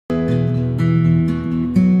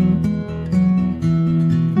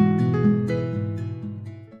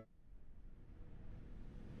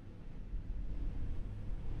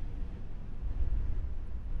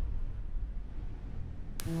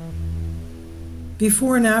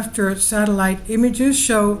Before and after satellite images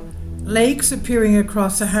show lakes appearing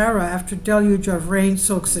across Sahara after deluge of rain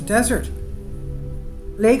soaks the desert.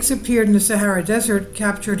 Lakes appeared in the Sahara Desert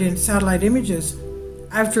captured in satellite images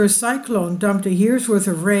after a cyclone dumped a year's worth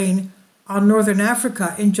of rain on northern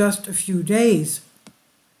Africa in just a few days.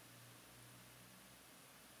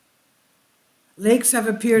 Lakes have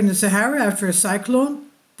appeared in the Sahara after a cyclone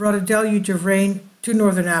brought a deluge of rain to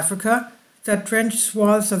northern Africa that drenched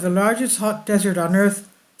swaths of the largest hot desert on Earth,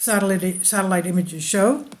 satellite images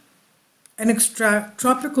show. An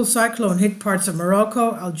extratropical cyclone hit parts of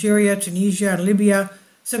Morocco, Algeria, Tunisia, and Libya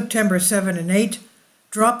September 7 and 8,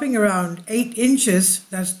 dropping around 8 inches,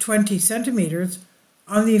 that's 20 centimeters,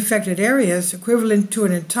 on the affected areas, equivalent to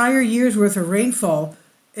an entire year's worth of rainfall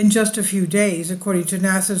in just a few days, according to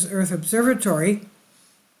NASA's Earth Observatory.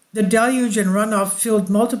 The deluge and runoff filled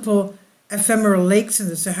multiple ephemeral lakes in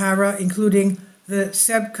the Sahara, including the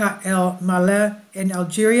Sebka el Maleh in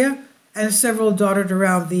Algeria and several dotted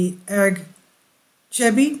around the Erg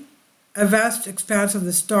Chebi, a vast expanse of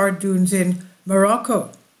the star dunes in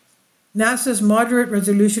Morocco. NASA's moderate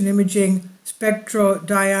resolution imaging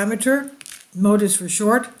spectrodiameter, MODIS for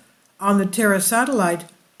short, on the Terra satellite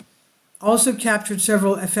also captured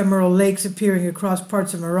several ephemeral lakes appearing across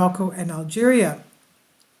parts of Morocco and Algeria.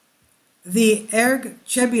 The Erg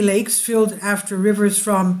Chebi lakes filled after rivers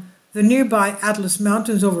from the nearby Atlas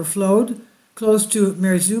Mountains overflowed, close to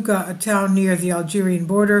Merzouga, a town near the Algerian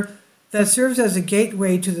border that serves as a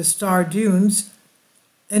gateway to the star dunes.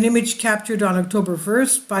 An image captured on October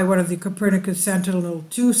 1st by one of the Copernicus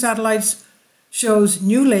Sentinel-2 satellites shows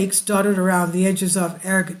new lakes dotted around the edges of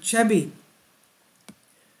Erg Chebi.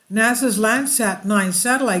 NASA's Landsat 9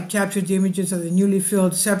 satellite captured the images of the newly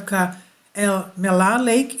filled Sebka El Mellah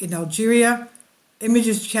Lake in Algeria.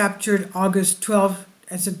 Images captured August 12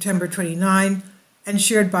 and September 29 and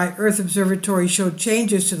shared by Earth Observatory showed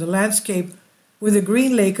changes to the landscape, with a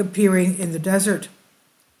green lake appearing in the desert.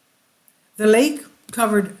 The lake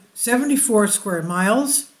covered 74 square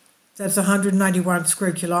miles, that's 191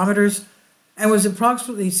 square kilometers, and was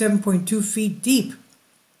approximately 7.2 feet deep,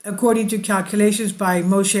 according to calculations by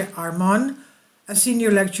Moshe Armon, a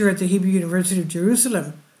senior lecturer at the Hebrew University of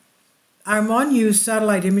Jerusalem. Armon used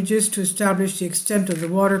satellite images to establish the extent of the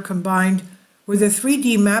water combined with a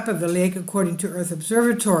 3D map of the lake, according to Earth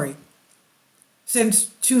Observatory.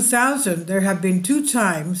 Since 2000, there have been 2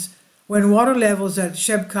 times when water levels at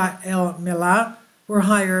Sebka El Mellah were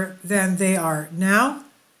higher than they are now.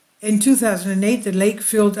 In 2008, the lake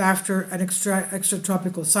filled after an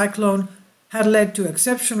extratropical cyclone had led to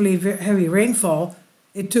exceptionally heavy rainfall.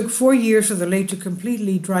 It took 4 years for the lake to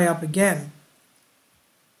completely dry up again.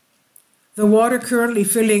 The water currently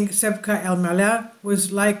filling Sebka El Mellah will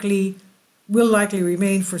likely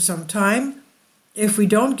remain for some time. If we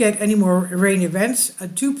don't get any more rain events, a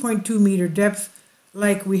 2.2 meter depth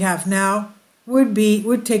like we have now would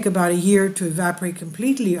take about a year to evaporate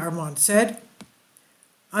completely, Armand said.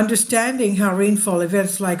 Understanding how rainfall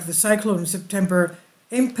events like the cyclone in September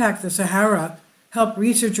impact the Sahara help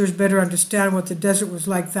researchers better understand what the desert was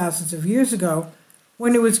like thousands of years ago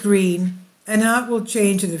when it was green, and how it will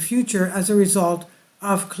change in the future as a result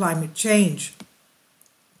of climate change.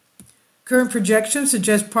 Current projections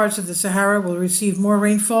suggest parts of the Sahara will receive more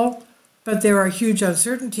rainfall, but there are huge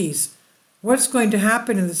uncertainties. What's going to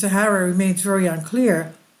happen in the Sahara remains very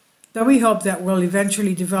unclear, but we hope that we'll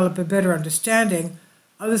eventually develop a better understanding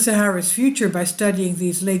of the Sahara's future by studying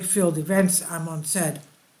these lake-filled events, Amon said.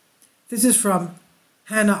 This is from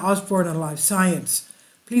Hannah Osborne on Live Science.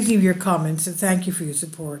 Please leave your comments, and thank you for your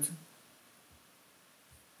support.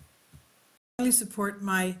 Support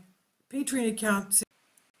my Patreon account.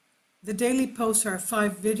 The daily posts are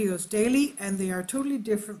 5 videos daily, and they are totally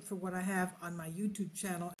different from what I have on my YouTube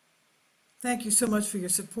channel. Thank you so much for your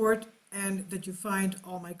support, and that you find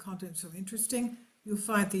all my content so interesting. You'll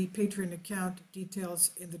find the Patreon account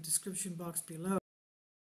details in the description box below.